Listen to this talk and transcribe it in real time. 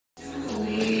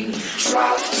Do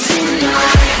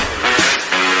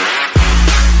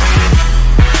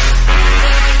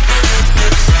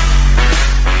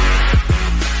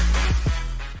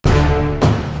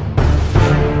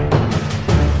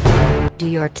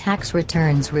your tax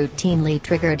returns routinely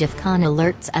trigger DEFCON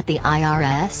alerts at the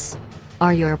IRS?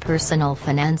 Are your personal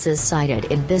finances cited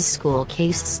in biz-school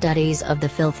case studies of the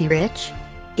filthy rich?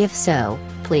 If so,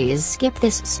 please skip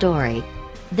this story.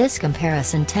 This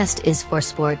comparison test is for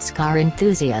sports car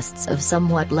enthusiasts of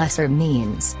somewhat lesser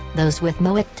means, those with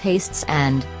Moët tastes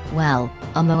and, well,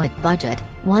 a Moët budget,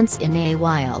 once in a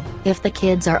while, if the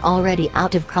kids are already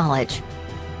out of college.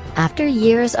 After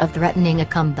years of threatening a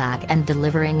comeback and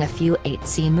delivering a few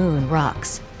 8C moon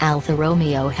rocks, Alfa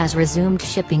Romeo has resumed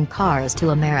shipping cars to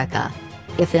America.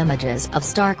 If images of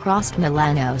star-crossed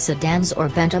Milano sedans or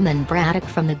Benjamin Braddock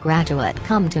from The Graduate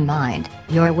come to mind,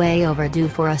 you're way overdue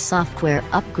for a software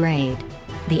upgrade.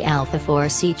 The Alfa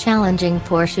 4C challenging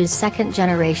Porsche's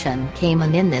second-generation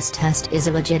Cayman in this test is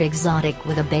a legit exotic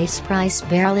with a base price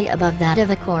barely above that of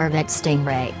a Corvette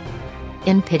Stingray.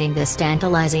 In pitting this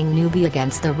tantalizing newbie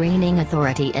against the reigning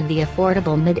authority in the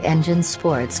affordable mid-engine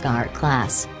sports car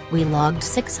class, we logged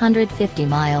 650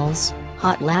 miles,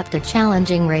 hot-lapped a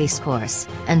challenging racecourse,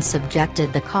 and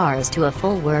subjected the cars to a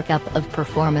full workup of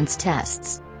performance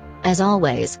tests. As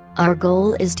always, our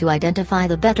goal is to identify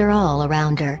the better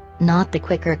all-arounder, not the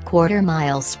quicker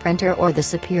quarter-mile sprinter or the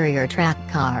superior track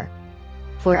car.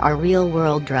 For our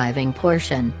real-world driving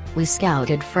portion, we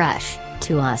scouted fresh,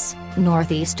 to us,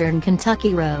 northeastern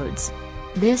Kentucky roads.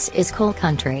 This is coal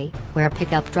country, where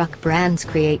pickup truck brands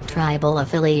create tribal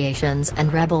affiliations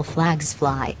and rebel flags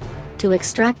fly. To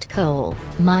extract coal,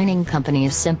 mining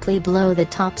companies simply blow the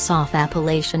tops off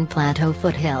Appalachian Plateau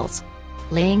foothills.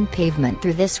 Laying pavement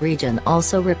through this region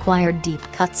also required deep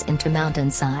cuts into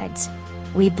mountainsides.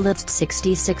 We blitzed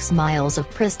 66 miles of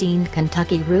pristine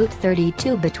Kentucky Route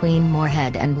 32 between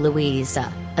Moorhead and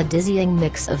Louisa, a dizzying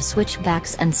mix of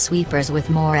switchbacks and sweepers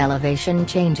with more elevation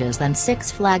changes than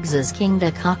Six Flags' King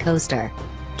Dakar coaster.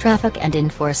 Traffic and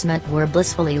enforcement were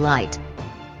blissfully light.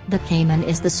 The Cayman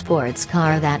is the sports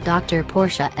car that Dr.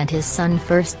 Porsche and his son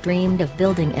first dreamed of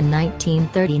building in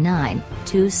 1939,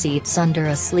 2 seats under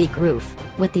a sleek roof,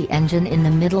 with the engine in the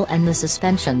middle and the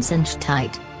suspension cinched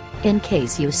tight. In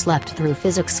case you slept through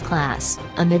physics class,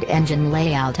 a mid-engine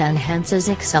layout enhances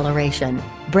acceleration,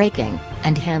 braking,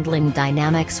 and handling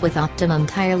dynamics with optimum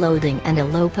tire loading and a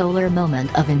low polar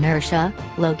moment of inertia.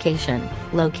 Location,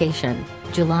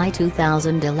 July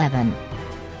 2011.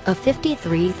 A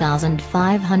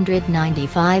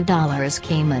 $53,595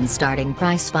 Cayman starting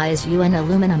price buys you an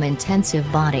aluminum-intensive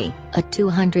body, a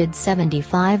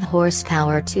 275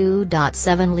 horsepower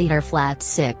 2.7-liter flat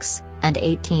 6, and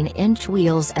 18-inch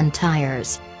wheels and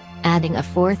tires. Adding a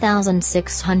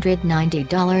 $4,690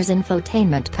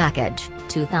 infotainment package,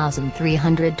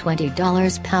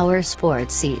 $2,320 power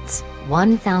sport seats,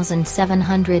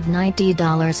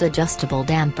 $1,790 adjustable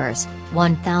dampers,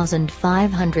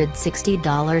 $1,560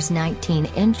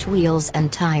 19-inch wheels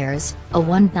and tires, a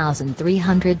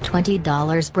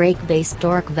 $1,320 brake-based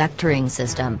torque vectoring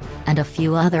system, and a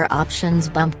few other options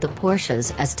bumped the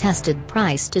Porsche's as-tested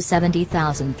price to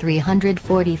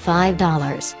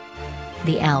 $70,345.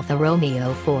 The Alfa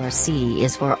Romeo 4C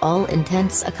is for all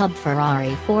intents a Cub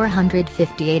Ferrari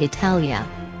 458 Italia.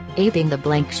 Aping the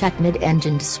blank-check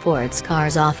mid-engined sports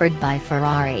cars offered by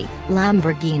Ferrari,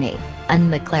 Lamborghini,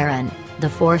 and McLaren, the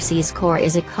 4C's core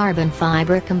is a carbon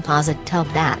fiber composite tub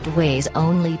that weighs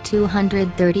only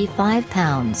 235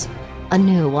 pounds. A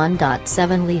new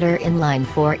 1.7-liter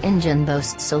inline-4 engine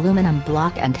boasts aluminum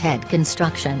block and head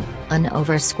construction, an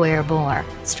over-square bore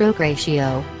stroke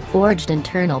ratio, forged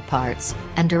internal parts,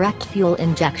 and direct fuel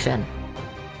injection.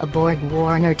 A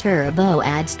Borg-Warner turbo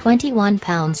adds 21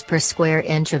 pounds per square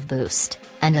inch of boost,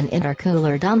 and an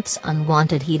intercooler dumps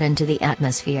unwanted heat into the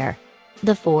atmosphere.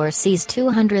 The 4C's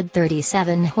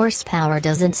 237 horsepower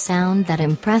doesn't sound that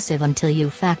impressive until you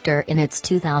factor in its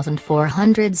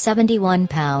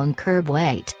 2,471-pound curb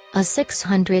weight, a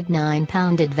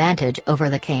 609-pound advantage over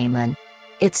the Cayman.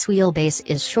 Its wheelbase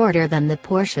is shorter than the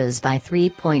Porsche's by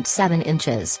 3.7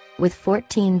 inches, with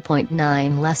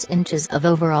 14.9 less inches of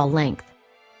overall length.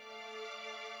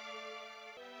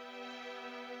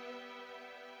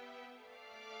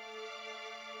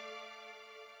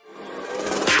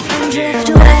 Drift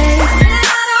away.